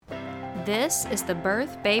This is the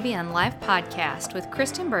Birth, Baby, and Life podcast with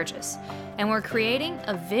Kristen Burgess, and we're creating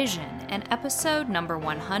a vision in episode number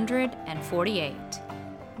 148.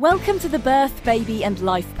 Welcome to the Birth, Baby, and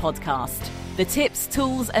Life podcast. The tips,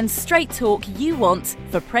 tools, and straight talk you want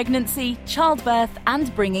for pregnancy, childbirth,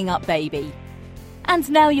 and bringing up baby. And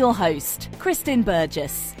now your host, Kristen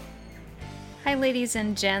Burgess. Hi ladies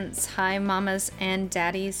and gents, hi mamas and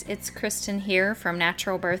daddies, it's Kristen here from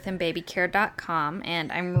naturalbirthandbabycare.com,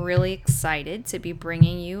 and I'm really excited to be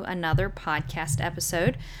bringing you another podcast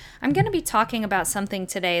episode. I'm going to be talking about something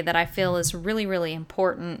today that I feel is really, really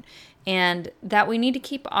important and that we need to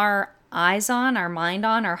keep our eyes on, our mind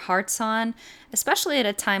on, our hearts on, especially at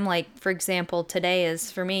a time like, for example, today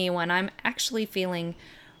is for me when I'm actually feeling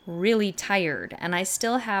really tired and I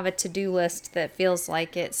still have a to-do list that feels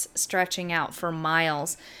like it's stretching out for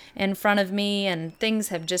miles in front of me, and things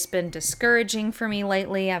have just been discouraging for me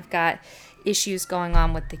lately. I've got issues going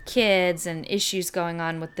on with the kids and issues going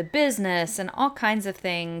on with the business and all kinds of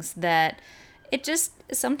things that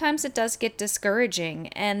sometimes it does get discouraging,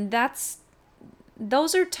 and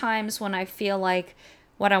those are times when I feel like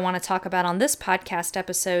what I want to talk about on this podcast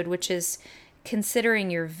episode, which is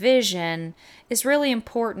considering your vision, is really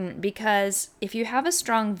important, because if you have a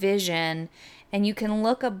strong vision and you can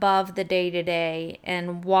look above the day-to-day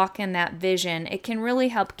and walk in that vision, it can really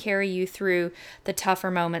help carry you through the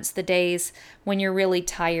tougher moments, the days when you're really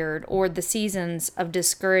tired, or the seasons of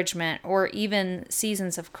discouragement, or even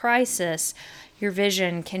seasons of crisis. Your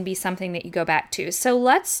vision can be something that you go back to. So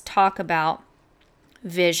let's talk about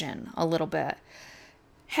vision a little bit.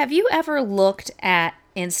 Have you ever looked at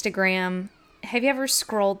Instagram? Have you ever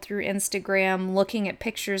scrolled through Instagram looking at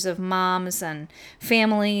pictures of moms and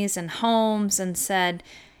families and homes and said,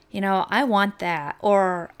 I want that,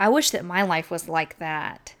 or I wish that my life was like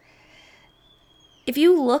that? If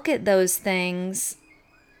you look at those things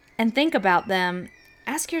and think about them,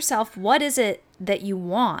 ask yourself, what is it that you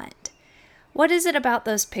want? What is it about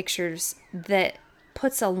those pictures that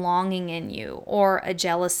puts a longing in you or a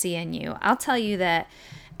jealousy in you? I'll tell you that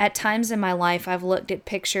at times in my life, I've looked at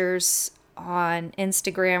pictures on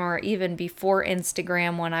Instagram, or even before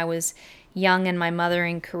Instagram, when I was young in my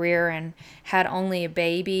mothering career and had only a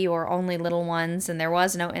baby or only little ones, and there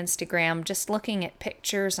was no Instagram, just looking at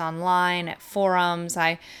pictures online, at forums.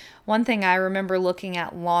 One thing I remember looking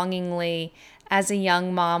at longingly as a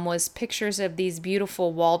young mom was pictures of these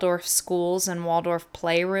beautiful Waldorf schools and Waldorf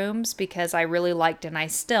playrooms, because I really liked, and I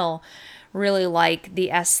still really like, the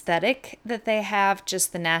aesthetic that they have,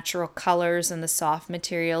 just the natural colors and the soft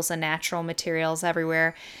materials and natural materials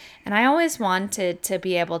everywhere. And I always wanted to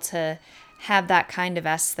be able to have that kind of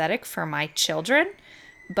aesthetic for my children,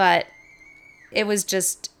 but it was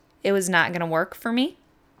not going to work for me.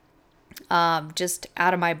 Just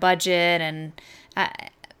out of my budget, and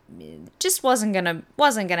just wasn't gonna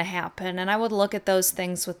happen. And I would look at those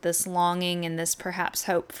things with this longing and this perhaps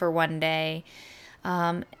hope for one day.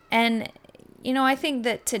 I think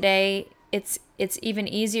that today it's even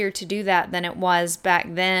easier to do that than it was back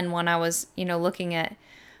then, when I was, looking at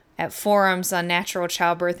forums on natural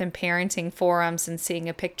childbirth and parenting forums and seeing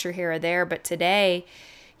a picture here or there. But today,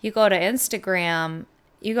 you go to Instagram,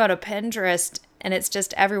 you go to Pinterest, and it's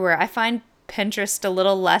just everywhere. I find Pinterest a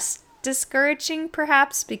little less discouraging,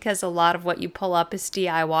 perhaps, because a lot of what you pull up is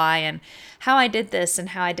DIY and how I did this and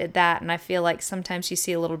how I did that, and I feel like sometimes you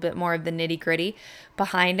see a little bit more of the nitty-gritty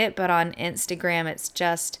behind it. But on Instagram, it's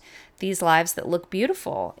just these lives that look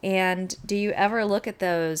beautiful. And do you ever look at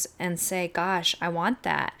those and say, gosh, I want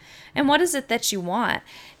that? And what is it that you want?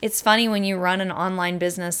 It's funny, when you run an online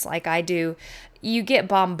business like I do, you get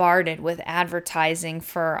bombarded with advertising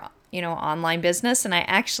for online business. And I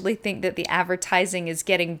actually think that the advertising is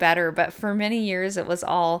getting better. But for many years, it was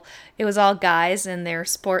all guys in their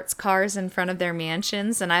sports cars in front of their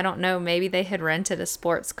mansions. And I don't know, maybe they had rented a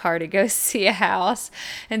sports car to go see a house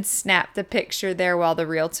and snap the picture there while the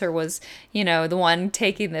realtor was, the one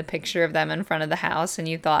taking the picture of them in front of the house. And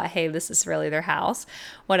you thought, hey, this is really their house,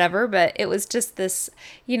 whatever. But it was just this,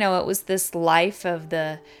 it was this life of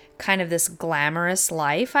the kind of this glamorous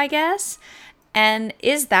life, I guess. And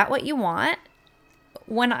is that what you want?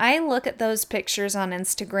 When I look at those pictures on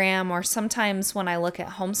Instagram, or sometimes when I look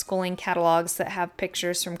at homeschooling catalogs that have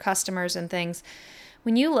pictures from customers and things,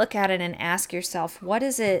 when you look at it and ask yourself, what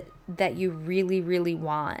is it that you really, really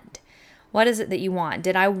want? What is it that you want?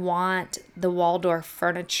 Did I want the Waldorf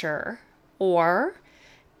furniture? Or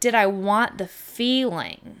did I want the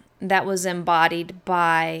feeling that was embodied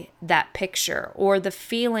by that picture, or the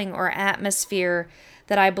feeling or atmosphere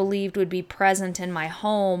that I believed would be present in my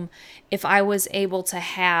home if I was able to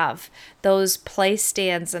have those play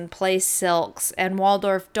stands and play silks and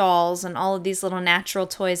Waldorf dolls and all of these little natural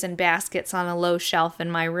toys and baskets on a low shelf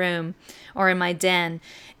in my room or in my den.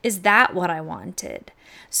 Is that what I wanted?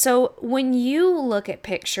 So when you look at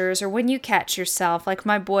pictures or when you catch yourself, like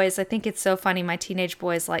my boys, I think it's so funny, my teenage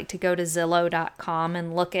boys like to go to Zillow.com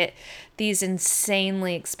and look at these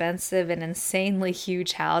insanely expensive and insanely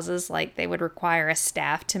huge houses like they would require a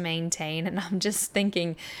staff to maintain. And I'm just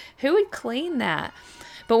thinking, who would clean that?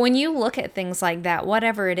 But when you look at things like that,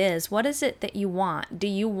 whatever it is, what is it that you want? Do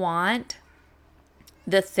you want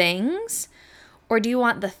the things, or do you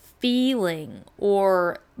want the feeling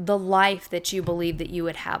or the life that you believe that you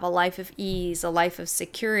would have? A life of ease, a life of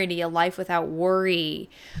security, a life without worry.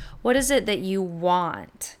 What is it that you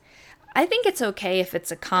want? I think it's okay if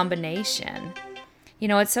it's a combination.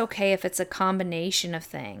 It's okay if it's a combination of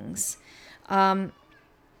things.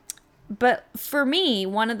 But for me,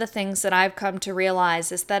 one of the things that I've come to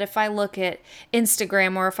realize is that if I look at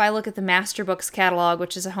Instagram or if I look at the Master Books catalog,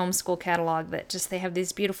 which is a homeschool catalog that they have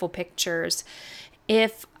these beautiful pictures,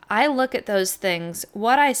 if I look at those things,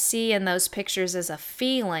 what I see in those pictures is a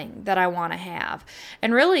feeling that I want to have.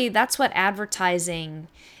 And really, that's what advertising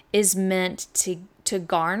is meant to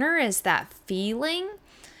garner, is that feeling.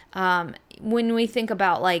 When we think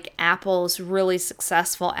about like Apple's really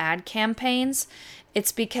successful ad campaigns,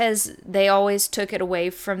 it's because they always took it away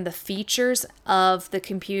from the features of the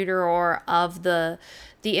computer or of the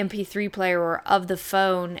MP3 player or of the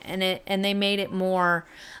phone, and they made it more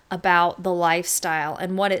about the lifestyle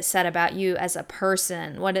and what it said about you as a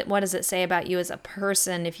person. What does it say about you as a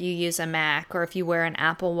person if you use a Mac or if you wear an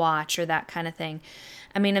Apple Watch or that kind of thing?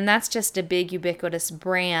 I mean, and that's just a big ubiquitous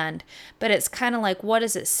brand, but it's kind of like, what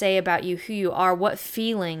does it say about you, who you are? What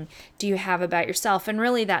feeling do you have about yourself? And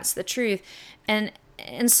really, that's the truth. And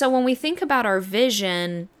so when we think about our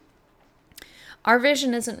vision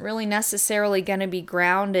isn't really necessarily going to be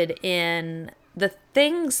grounded in the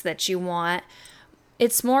things that you want.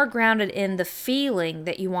 It's more grounded in the feeling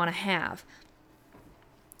that you want to have.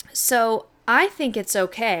 So I think it's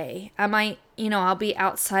okay. I'll be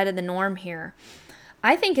outside of the norm here.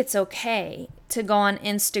 I think it's okay to go on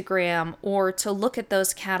Instagram or to look at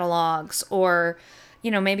those catalogs, or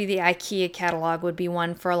maybe the IKEA catalog would be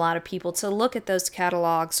one for a lot of people, to look at those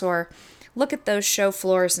catalogs or look at those show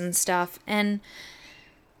floors and stuff. And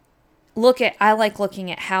I like looking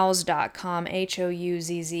at Houzz.com,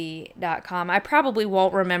 Houzz.com. I probably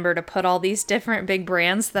won't remember to put all these different big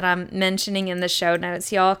brands that I'm mentioning in the show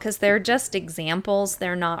notes, y'all, because they're just examples.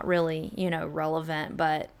 They're not really, relevant,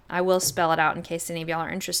 but I will spell it out in case any of y'all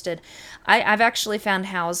are interested. I've actually found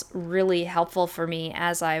Houzz really helpful for me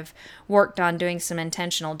as I've worked on doing some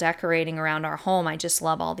intentional decorating around our home. I just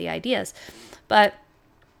love all the ideas. But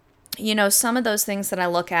some of those things that I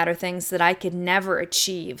look at are things that I could never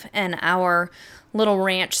achieve in our little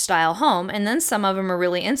ranch style home. And then some of them are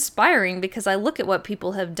really inspiring because I look at what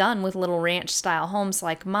people have done with little ranch style homes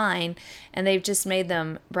like mine, and they've just made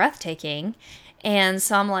them breathtaking. And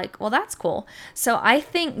so I'm like, well, that's cool. So I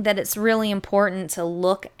think that it's really important to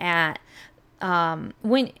look at let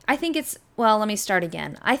me start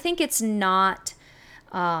again. I think it's not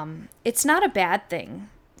a bad thing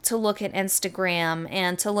to look at Instagram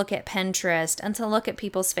and to look at Pinterest and to look at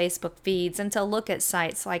people's Facebook feeds and to look at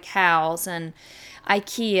sites like Houzz and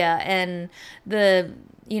IKEA and the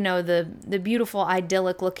beautiful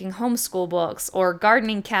idyllic looking homeschool books or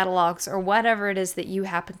gardening catalogs or whatever it is that you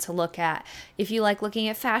happen to look at. If you like looking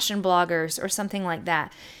at fashion bloggers or something like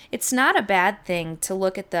that, it's not a bad thing to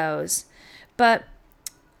look at those, but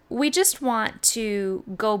we just want to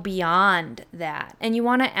go beyond that. And you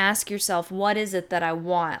want to ask yourself, what is it that I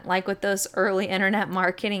want? Like with those early internet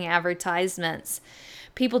marketing advertisements,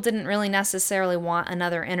 people didn't really necessarily want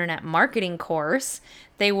another internet marketing course.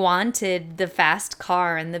 They wanted the fast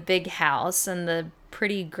car and the big house and the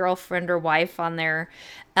pretty girlfriend or wife on their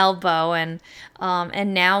elbow. And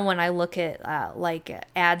now when I look at like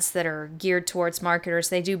ads that are geared towards marketers,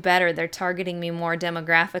 they do better. They're targeting me more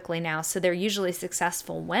demographically now. So they're usually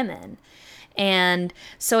successful women. And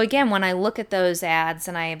so again, when I look at those ads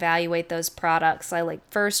and I evaluate those products, I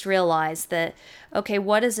first realize that, okay,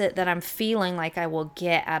 what is it that I'm feeling like I will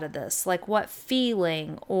get out of this? Like what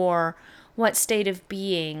feeling or what state of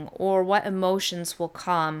being or what emotions will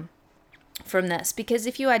come from this? Because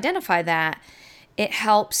if you identify that, it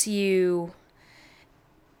helps you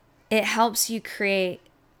create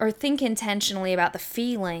or think intentionally about the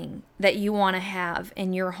feeling that you want to have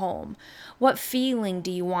in your home. What feeling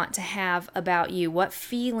do you want to have about you? What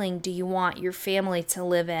feeling do you want your family to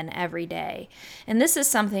live in every day? And this is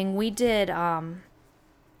something we did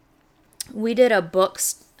we did a book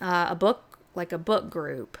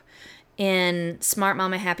group in Smart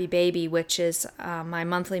Mama Happy Baby, which is my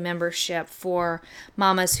monthly membership for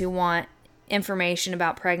mamas who want information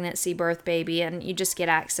about pregnancy, birth, baby, and you just get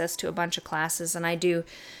access to a bunch of classes. And I do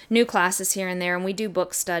new classes here and there, and we do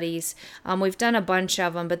book studies. We've done a bunch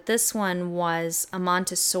of them, but this one was a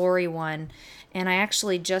Montessori one, and I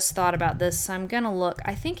actually just thought about this, so I'm gonna look.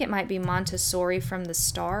 I think it might be Montessori from the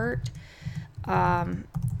Start.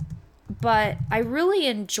 But I really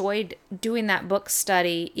enjoyed doing that book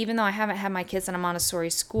study, even though I haven't had my kids in a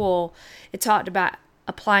Montessori school. It talked about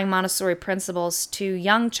applying Montessori principles to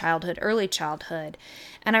young childhood, early childhood.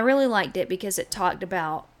 And I really liked it because it talked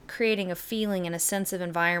about creating a feeling and a sense of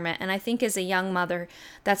environment. And I think as a young mother,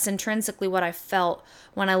 that's intrinsically what I felt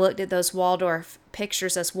when I looked at those Waldorf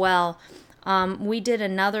pictures as well. We did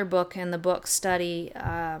another book in the book study,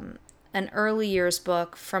 an early years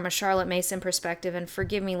book from a Charlotte Mason perspective, and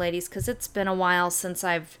forgive me, ladies, because it's been a while since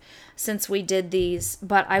we did these,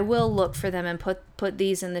 but I will look for them and put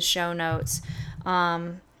these in the show notes.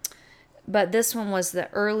 But this one was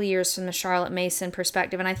the early years from the Charlotte Mason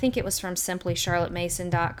perspective, and I think it was from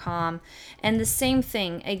simplycharlottemason.com. And the same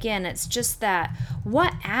thing, again, it's just that,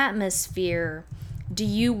 what atmosphere do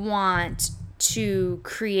you want to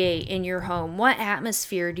create in your home? What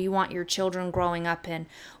atmosphere do you want your children growing up in?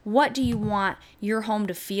 What do you want your home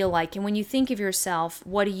to feel like? And when you think of yourself,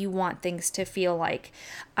 what do you want things to feel like?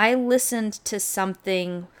 I listened to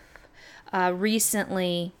something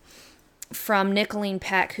recently from Nicolene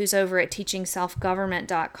Peck, who's over at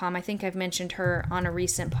teachingselfgovernment.com. I think I've mentioned her on a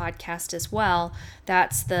recent podcast as well.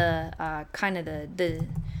 That's the kind of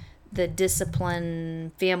the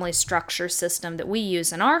discipline family structure system that we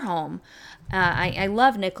use in our home. I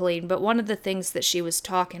love Nicolene, but one of the things that she was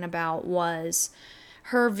talking about was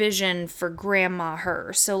her vision for Grandma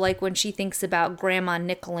Her. So like when she thinks about Grandma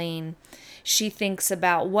Nicolene, she thinks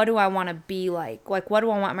about, what do I want to be like? Like, what do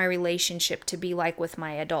I want my relationship to be like with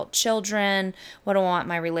my adult children? What do I want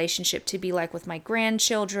my relationship to be like with my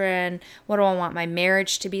grandchildren? What do I want my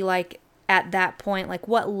marriage to be like at that point? Like,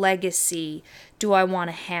 what legacy do I want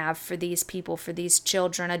to have for these people, for these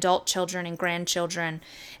children, adult children and grandchildren?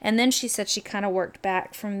 And then she said she kind of worked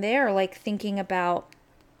back from there, like thinking about,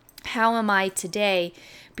 how am I today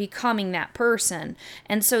becoming that person?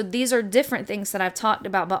 And so these are different things that I've talked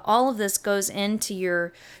about, but all of this goes into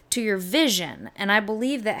your vision. And I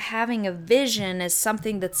believe that having a vision is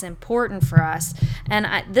something that's important for us. And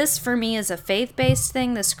this for me is a faith-based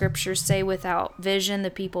thing. The scriptures say without vision,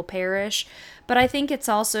 the people perish. But I think it's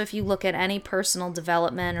also, if you look at any personal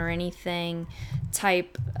development or anything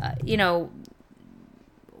type,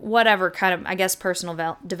 whatever kind of, I guess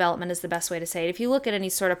personal development is the best way to say it. If you look at any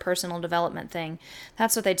sort of personal development thing,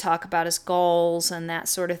 that's what they talk about as goals and that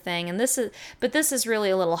sort of thing. And this is really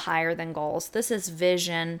a little higher than goals. This is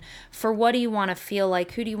vision for, what do you want to feel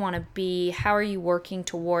like? Who do you want to be? How are you working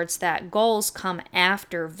towards that? Goals come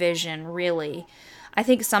after vision, really. I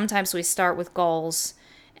think sometimes we start with goals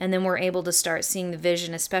and then we're able to start seeing the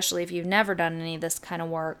vision, especially if you've never done any of this kind of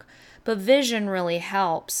work. But vision really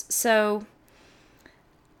helps. So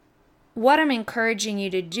what I'm encouraging you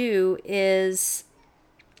to do is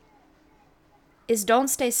don't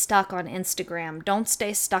stay stuck on Instagram. Don't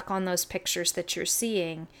stay stuck on those pictures that you're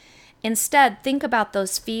seeing. Instead, think about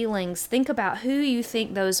those feelings. Think about who you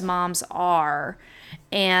think those moms are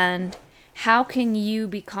and how can you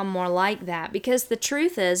become more like that? Because the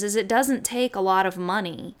truth is it doesn't take a lot of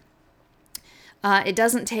money. It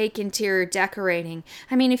doesn't take interior decorating.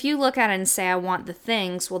 I mean, if you look at it and say, I want the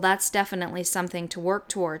things, well, that's definitely something to work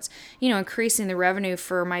towards. Increasing the revenue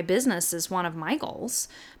for my business is one of my goals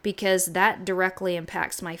because that directly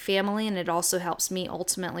impacts my family, and it also helps me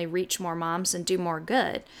ultimately reach more moms and do more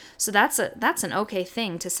good. So that's an okay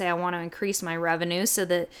thing to say. I want to increase my revenue so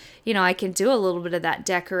that, I can do a little bit of that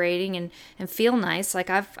decorating and feel nice. Like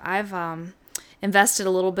I've invested a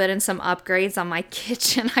little bit in some upgrades on my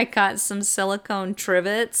kitchen. I got some silicone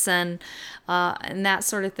trivets and that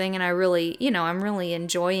sort of thing. And I really, I'm really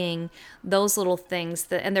enjoying those little things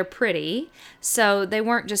and they're pretty. So they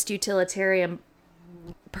weren't just utilitarian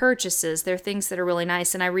purchases. They're things that are really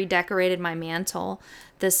nice. And I redecorated my mantle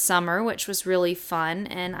this summer, which was really fun.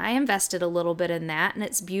 And I invested a little bit in that, and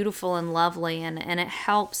it's beautiful and lovely. And it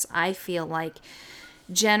helps, I feel like,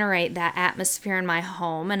 generate that atmosphere in my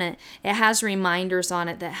home, and it has reminders on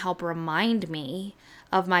it that help remind me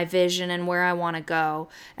of my vision and where I want to go.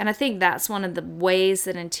 And I think that's one of the ways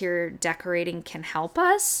that interior decorating can help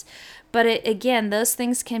us. But again, those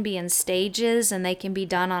things can be in stages, and they can be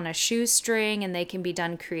done on a shoestring, and they can be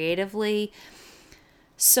done creatively.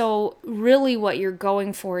 So really what you're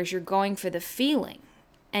going for is you're going for the feeling.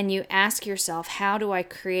 and you ask yourself, how do I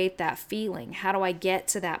create that feeling? How do I get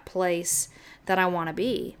to that place that I want to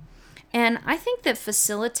be? And I think that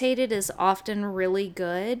facilitated is often really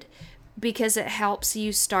good because it helps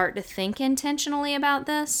you start to think intentionally about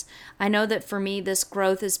this. I know that for me, this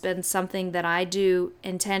growth has been something that I do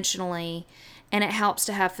intentionally, and it helps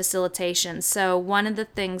to have facilitation. So one of the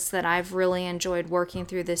things that I've really enjoyed working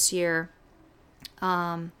through this year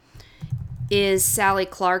is Sally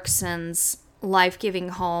Clarkson's Life-Giving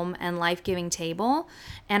Home and Life-Giving Table.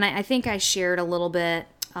 And I think I shared a little bit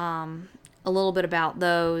about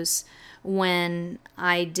those when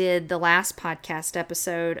I did the last podcast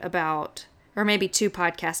episode about, or maybe 2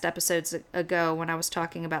 podcast episodes ago when I was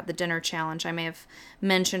talking about the dinner challenge. I may have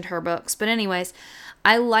mentioned her books. But anyways,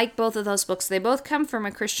 I like both of those books. They both come from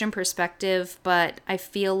a Christian perspective, but I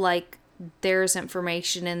feel like there's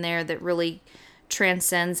information in there that really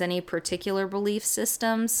transcends any particular belief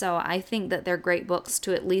system. So I think that they're great books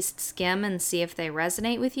to at least skim and see if they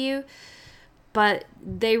resonate with you. But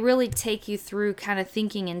they really take you through kind of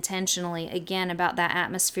thinking intentionally, again, about that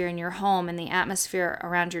atmosphere in your home and the atmosphere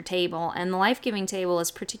around your table. And the Life-Giving Table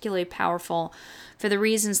is particularly powerful for the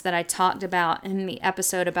reasons that I talked about in the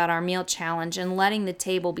episode about our meal challenge and letting the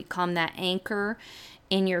table become that anchor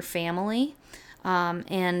in your family,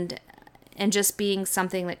 and just being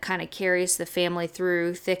something that kind of carries the family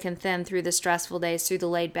through thick and thin, through the stressful days, through the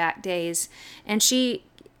laid-back days. And she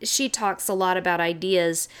talks a lot about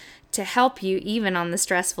ideas to help you even on the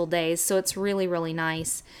stressful days. So it's really, really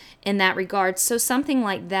nice in that regard. So something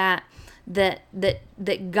like that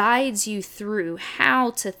guides you through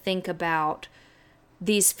how to think about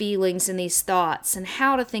these feelings and these thoughts, and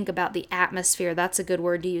how to think about the atmosphere. That's a good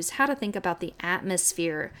word to use. How to think about the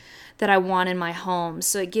atmosphere that I want in my home.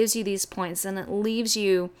 So it gives you these points, and it leaves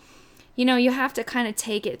you, you have to kind of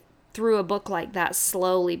take it through a book like that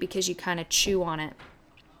slowly because you kind of chew on it.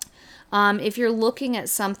 If you're looking at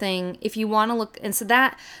something, if you want to look, and so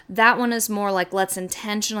that one is more like, let's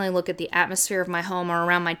intentionally look at the atmosphere of my home or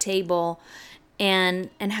around my table, and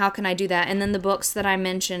how can I do that? And then the books that I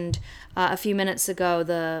mentioned a few minutes ago,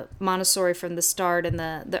 the Montessori from the Start and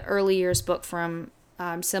the Early Years book from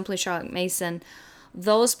Simply Charlotte Mason,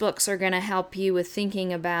 those books are going to help you with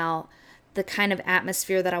thinking about the kind of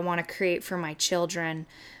atmosphere that I want to create for my children.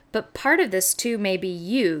 But part of this too may be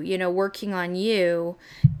you, working on you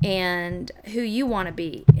and who you want to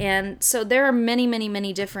be. And so there are many, many,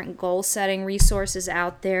 many different goal setting resources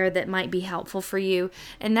out there that might be helpful for you.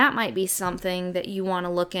 And that might be something that you want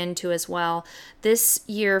to look into as well. This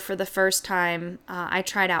year, for the first time, I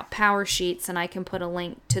tried out Power Sheets, and I can put a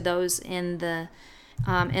link to those in the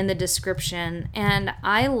description. And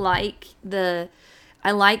I like the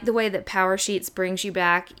way that Power Sheets brings you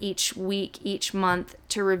back each week, each month,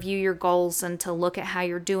 to review your goals and to look at how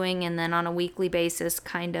you're doing. And then on a weekly,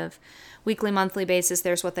 monthly basis,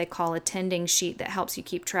 there's what they call a tending sheet that helps you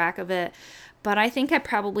keep track of it. But I think I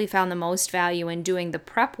probably found the most value in doing the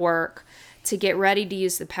prep work to get ready to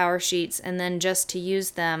use the Power Sheets, and then just to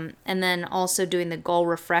use them, and then also doing the goal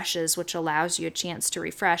refreshes, which allows you a chance to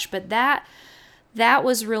refresh. But that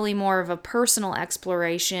was really more of a personal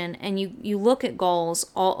exploration, and you look at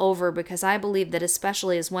goals all over, because I believe that,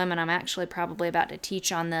 especially as women, I'm actually probably about to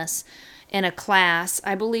teach on this in a class.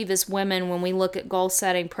 I believe as women, when we look at goal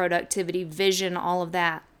setting, productivity, vision, all of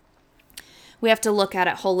that, we have to look at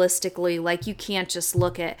it holistically. Like, you can't just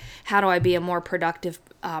look at, how do I be a more productive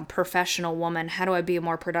professional woman? How do I be a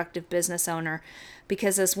more productive business owner?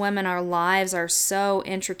 Because as women, our lives are so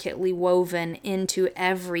intricately woven into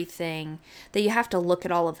everything that you have to look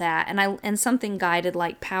at all of that. And something guided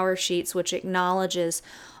like Power Sheets, which acknowledges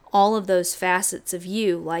all of those facets of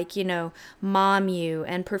you, like, mom you,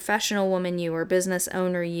 and professional woman you, or business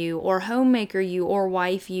owner you, or homemaker you, or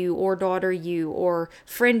wife you, or daughter you, or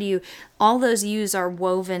friend you. All those yous are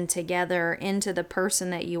woven together into the person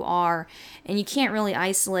that you are. And you can't really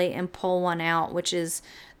isolate and pull one out, which is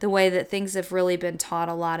the way that things have really been taught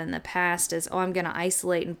a lot in the past, is, I'm going to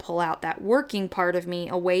isolate and pull out that working part of me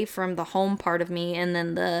away from the home part of me, and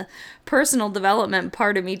then the personal development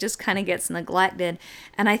part of me just kind of gets neglected.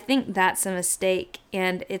 And I think that's a mistake,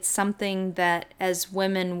 and it's something that as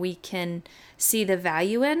women we can see the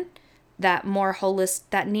value in, that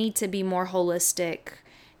need to be more holistic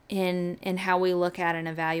in how we look at and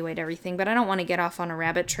evaluate everything. But I don't want to get off on a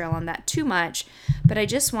rabbit trail on that too much. But I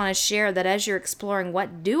just want to share that as you're exploring,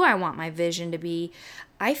 what do I want my vision to be,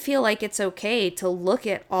 I feel like it's okay to look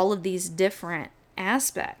at all of these different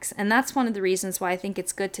aspects. And that's one of the reasons why I think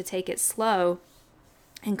it's good to take it slow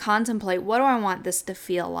and contemplate, what do I want this to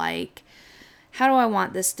feel like? how do I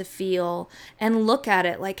want this to feel? And look at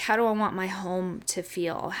it like, how do I want my home to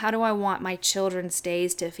feel? How do I want my children's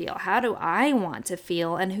days to feel? How do I want to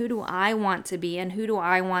feel? And who do I want to be? And who do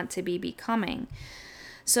I want to be becoming?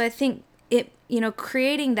 So I think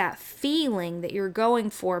creating that feeling that you're going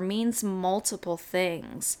for means multiple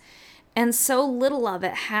things. And so little of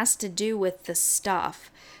it has to do with the stuff.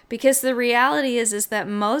 Because the reality is that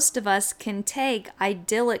most of us can take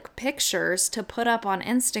idyllic pictures to put up on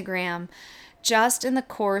Instagram just in the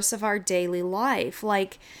course of our daily life. We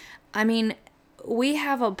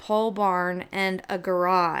have a pole barn and a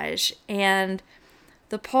garage, and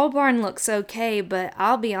the pole barn looks okay, but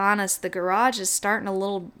I'll be honest, the garage is starting to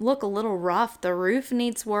look a little rough. The roof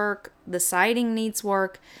needs work, the siding needs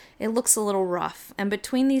work. It looks a little rough. And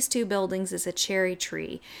between these two buildings is a cherry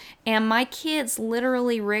tree. And my kids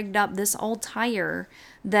literally rigged up this old tire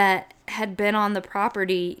that had been on the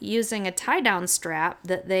property using a tie-down strap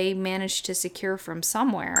that they managed to secure from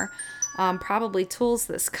somewhere, probably tools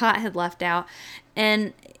that Scott had left out.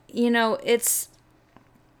 And, and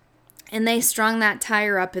they strung that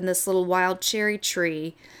tire up in this little wild cherry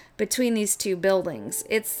tree between these two buildings.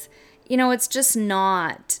 It's just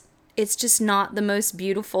not the most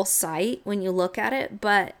beautiful sight when you look at it,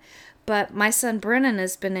 but my son Brennan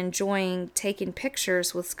has been enjoying taking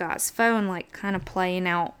pictures with Scott's phone, like kind of playing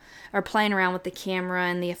around with the camera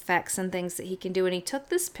and the effects and things that he can do. And he took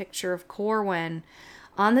this picture of Corwin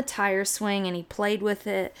on the tire swing and he played with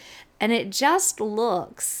it, and it just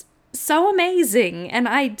looks so amazing and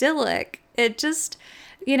idyllic. It just,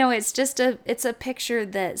 it's a picture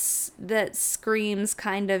that screams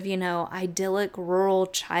kind of, idyllic rural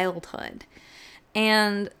childhood.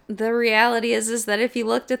 And the reality is that if you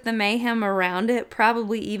looked at the mayhem around it,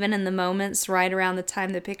 probably even in the moments right around the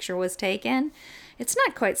time the picture was taken, it's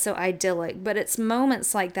not quite so idyllic, but it's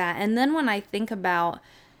moments like that. And then when I think about,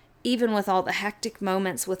 even with all the hectic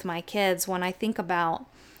moments with my kids, when I think about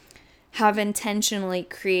how I've intentionally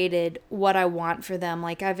created what I want for them.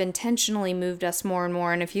 Like, I've intentionally moved us more and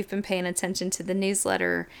more. And if you've been paying attention to the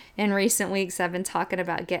newsletter in recent weeks, I've been talking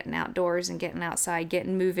about getting outdoors and getting outside,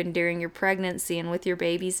 getting moving during your pregnancy and with your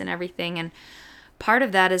babies and everything. And part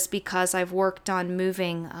of that is because I've worked on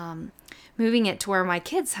moving it to where my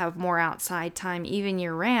kids have more outside time, even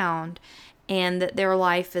year round, and that their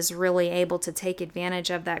life is really able to take advantage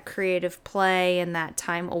of that creative play and that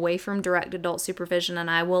time away from direct adult supervision. And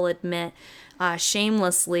I will admit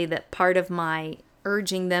shamelessly that part of my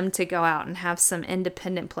urging them to go out and have some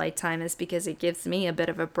independent playtime is because it gives me a bit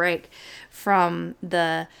of a break from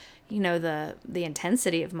the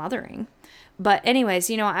intensity of mothering. But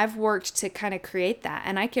anyways, I've worked to kind of create that.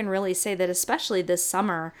 And I can really say that especially this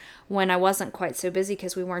summer when I wasn't quite so busy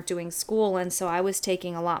because we weren't doing school. And so I was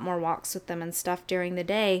taking a lot more walks with them and stuff during the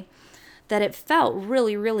day, that it felt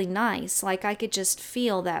really, really nice. Like I could just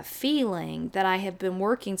feel that feeling that I have been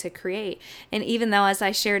working to create. And even though, as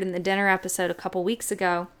I shared in the dinner episode a couple weeks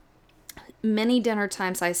ago, many dinner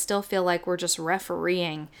times I still feel like we're just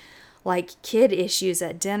refereeing like kid issues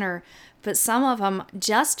at dinner, but some of them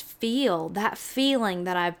just feel that feeling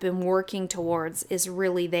that I've been working towards is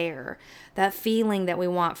really there. That feeling that we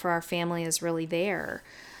want for our family is really there.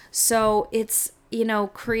 So it's,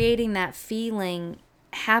 creating that feeling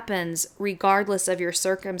happens regardless of your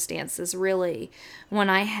circumstances, really. When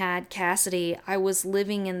I had Cassidy, I was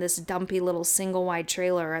living in this dumpy little single wide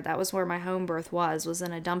trailer. That was where my home birth was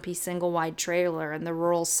in a dumpy single wide trailer in the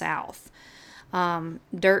rural South.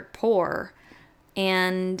 Dirt poor.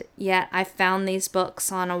 And yet I found these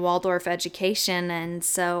books on a Waldorf education, and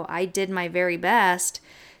so I did my very best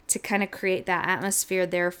to kind of create that atmosphere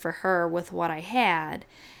there for her with what I had.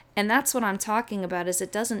 And that's what I'm talking about, is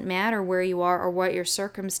it doesn't matter where you are or what your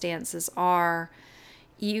circumstances are.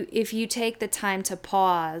 If you take the time to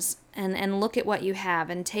pause and look at what you have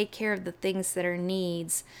and take care of the things that are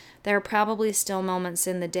needs, there are probably still moments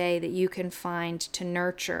in the day that you can find to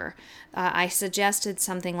nurture. I suggested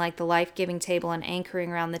something like the life-giving table and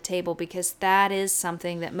anchoring around the table, because that is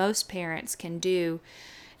something that most parents can do,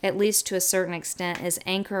 at least to a certain extent, is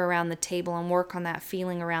anchor around the table and work on that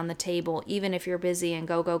feeling around the table, even if you're busy and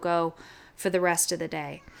go for the rest of the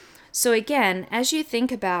day. So again, as you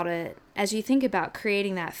think about it, as you think about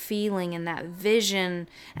creating that feeling and that vision,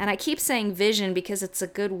 and I keep saying vision because it's a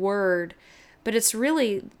good word, but it's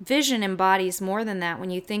really, vision embodies more than that. When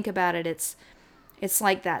you think about it, it's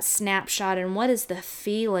like that snapshot, and what is the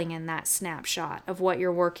feeling in that snapshot of what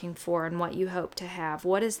you're working for and what you hope to have?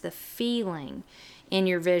 What is the feeling in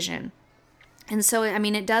your vision? And so, I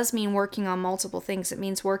mean, it does mean working on multiple things. It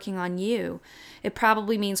means working on you. It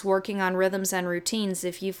probably means working on rhythms and routines.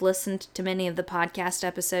 If you've listened to many of the podcast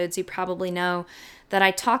episodes, you probably know that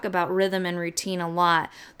I talk about rhythm and routine a lot.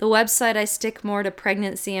 The website, I stick more to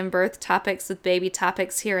pregnancy and birth topics with baby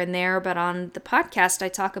topics here and there, but on the podcast, I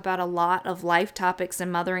talk about a lot of life topics and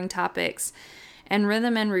mothering topics. And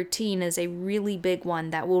rhythm and routine is a really big one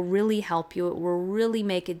that will really help you. It will really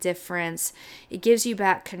make a difference. It gives you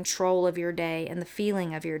back control of your day and the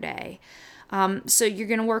feeling of your day. So you're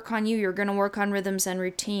going to work on you. You're going to work on rhythms and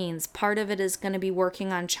routines. Part of it is going to be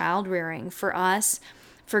working on child rearing. For us,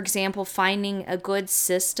 for example, finding a good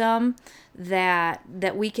system that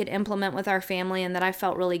we could implement with our family and that I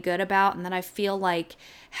felt really good about and that I feel like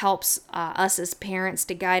helps us as parents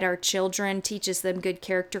to guide our children, teaches them good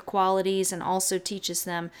character qualities, and also teaches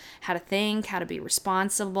them how to think, how to be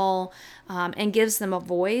responsible, and gives them a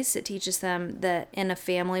voice. It teaches them that in a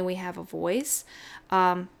family we have a voice.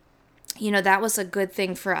 That was a good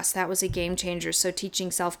thing for us. That was a game changer. So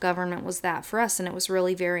teaching self-government was that for us, and it was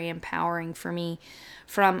really very empowering for me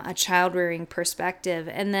from a child rearing perspective.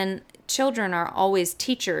 And then children are always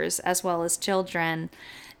teachers as well as children.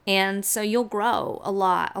 And so you'll grow a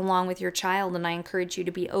lot along with your child. And I encourage you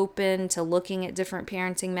to be open to looking at different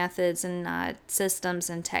parenting methods and systems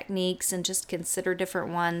and techniques, and just consider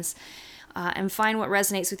different ones. And find what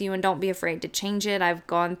resonates with you, and don't be afraid to change it. I've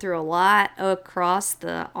gone through a lot across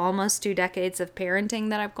the almost 2 decades of parenting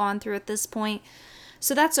that I've gone through at this point.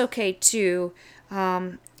 So that's okay too,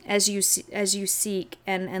 as you seek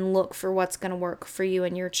and look for what's going to work for you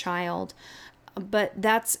and your child. But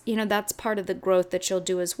that's part of the growth that you'll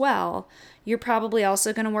do as well. You're probably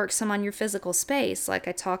also going to work some on your physical space. Like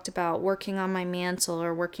I talked about working on my mantle,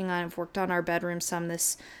 or I've worked on our bedroom some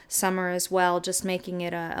this summer as well, just making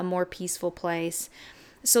it a more peaceful place.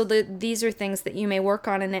 So these are things that you may work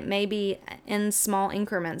on, and it may be in small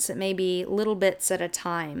increments. It may be little bits at a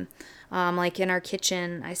time. Like in our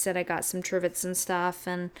kitchen, I said I got some trivets and stuff,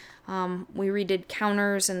 and we redid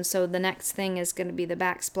counters, and so the next thing is going to be the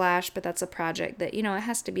backsplash, but that's a project that, it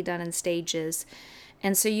has to be done in stages.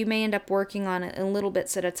 And so you may end up working on it in little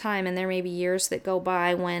bits at a time, and there may be years that go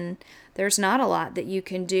by when there's not a lot that you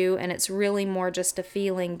can do, and it's really more just a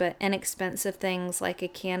feeling. But inexpensive things like a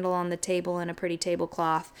candle on the table and a pretty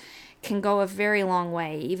tablecloth can go a very long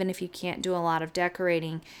way, even if you can't do a lot of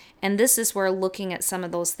decorating. And this is where looking at some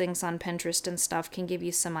of those things on Pinterest and stuff can give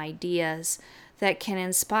you some ideas that can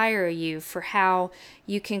inspire you for how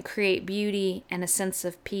you can create beauty and a sense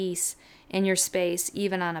of peace in your space,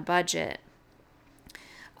 even on a budget.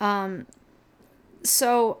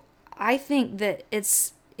 So I think that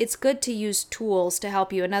it's good to use tools to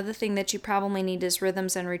help you. Another thing that you probably need is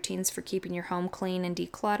rhythms and routines for keeping your home clean and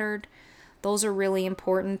decluttered. Those are really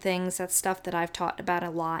important things. That's stuff that I've talked about a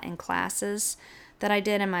lot in classes that I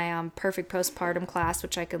did in my Perfect Postpartum class,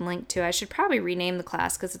 which I can link to. I should probably rename the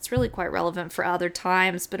class because it's really quite relevant for other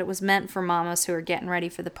times, but it was meant for mamas who are getting ready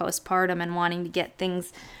for the postpartum and wanting to get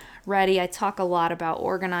things ready. I talk a lot about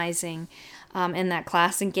organizing in that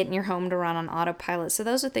class and getting your home to run on autopilot. So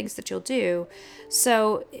those are things that you'll do.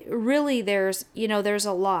 So really there's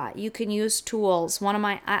a lot. You can use tools.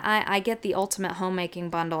 I get the Ultimate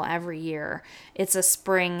Homemaking Bundle every year. It's a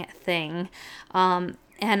spring thing.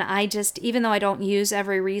 And I just, even though I don't use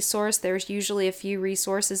every resource, there's usually a few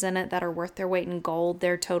resources in it that are worth their weight in gold.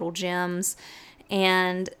 They're total gems.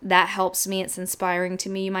 And that helps me. It's inspiring to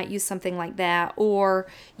me. You might use something like that. Or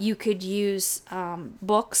you could use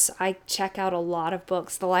books. I check out a lot of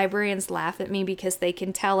books. The librarians laugh at me because they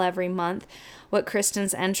can tell every month what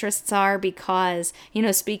Kristen's interests are because,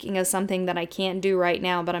 speaking of something that I can't do right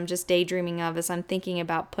now, but I'm just daydreaming of, is I'm thinking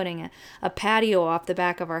about putting a patio off the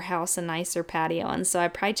back of our house, a nicer patio. And so I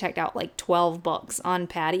probably checked out like 12 books on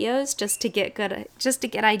patios just to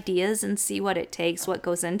get ideas and see what it takes, what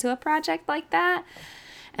goes into a project like that.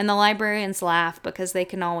 And the librarians laugh because they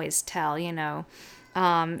can always tell,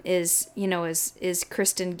 is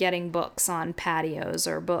Kristen getting books on patios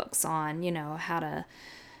or books on, how to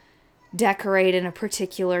decorate in a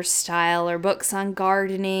particular style, or books on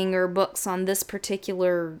gardening, or books on this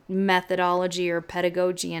particular methodology or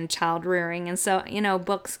pedagogy in child rearing. And so,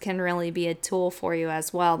 books can really be a tool for you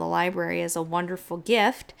as well. The library is a wonderful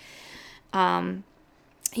gift. And,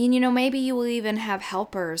 maybe you will even have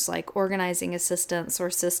helpers like organizing assistants or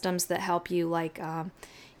systems that help you, like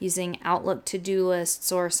using Outlook to-do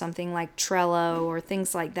lists or something like Trello or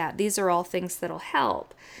things like that. These are all things that'll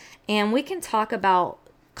help. And we can talk about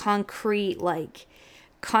concrete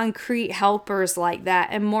helpers like that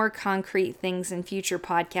and more concrete things in future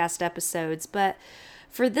podcast episodes. But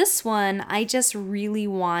for this one, I just really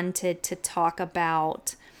wanted to talk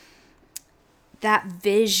about that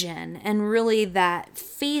vision and really that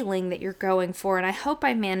feeling that you're going for. And I hope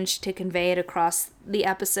I managed to convey it across the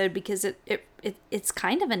episode, because it's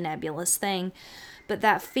kind of a nebulous thing, but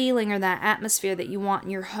that feeling or that atmosphere that you want in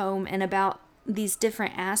your home, and about these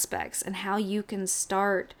different aspects and how you can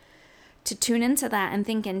start to tune into that and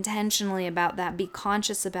think intentionally about that, be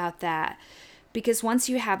conscious about that. Because once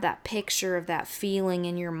you have that picture of that feeling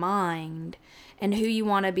in your mind and who you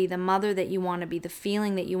want to be, the mother that you want to be, the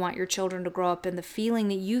feeling that you want your children to grow up in, the feeling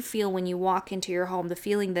that you feel when you walk into your home, the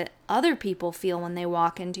feeling that other people feel when they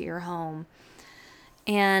walk into your home.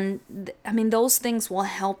 And I mean, those things will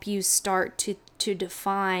help you start to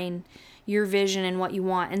define your vision and what you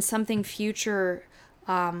want, and something future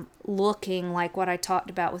looking, like what I talked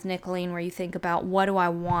about with Nicolene, where you think about, what do I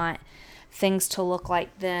want things to look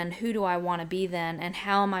like then? Who do I want to be then? And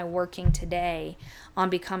how am I working today on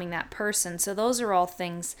becoming that person? So those are all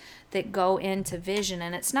things that go into vision,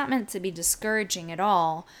 and it's not meant to be discouraging at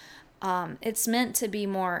all. It's meant to be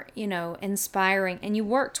more, inspiring, and you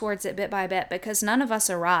work towards it bit by bit, because none of us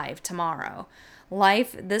arrive tomorrow.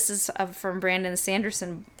 Life, this is from Brandon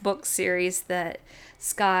Sanderson book series that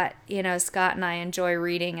Scott and I enjoy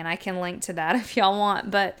reading, and I can link to that if y'all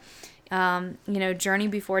want, but journey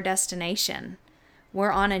before destination.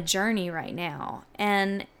 We're on a journey right now,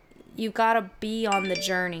 and you got to be on the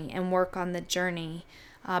journey and work on the journey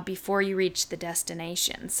before you reach the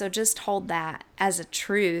destination. So just hold that as a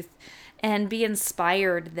truth and be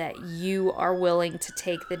inspired that you are willing to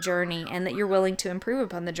take the journey and that you're willing to improve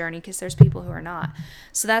upon the journey, because there's people who are not.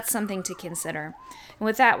 So that's something to consider. And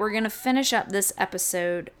with that, we're going to finish up this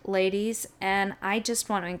episode, ladies, and I just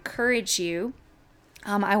want to encourage you.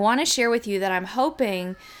 I want to share with you that I'm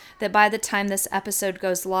hoping that by the time this episode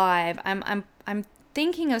goes live, I'm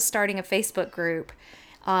thinking of starting a Facebook group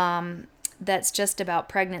that's just about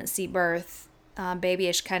pregnancy, birth,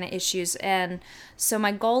 babyish kind of issues. And so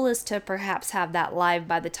my goal is to perhaps have that live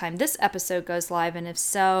by the time this episode goes live. And if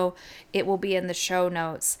so, it will be in the show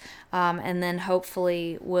notes. And then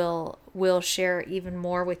hopefully we'll share even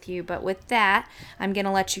more with you. But with that, I'm going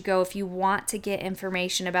to let you go. If you want to get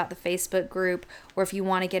information about the Facebook group, or if you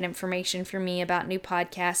want to get information from me about new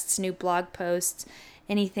podcasts, new blog posts,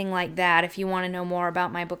 anything like that, if you want to know more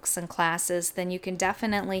about my books and classes, then you can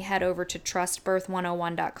definitely head over to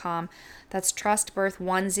trustbirth101.com. That's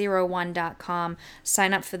trustbirth101.com.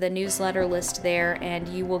 Sign up for the newsletter list there, and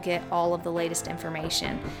you will get all of the latest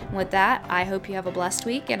information. And with that, I hope you have a blessed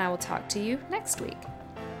week, and I will talk to you next week.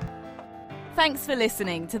 Thanks for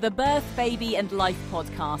listening to the Birth, Baby and Life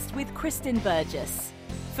podcast with Kristen Burgess.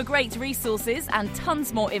 For great resources and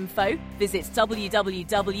tons more info, visit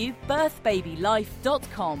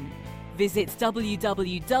www.birthbabylife.com. Visit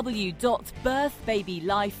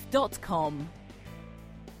www.birthbabylife.com.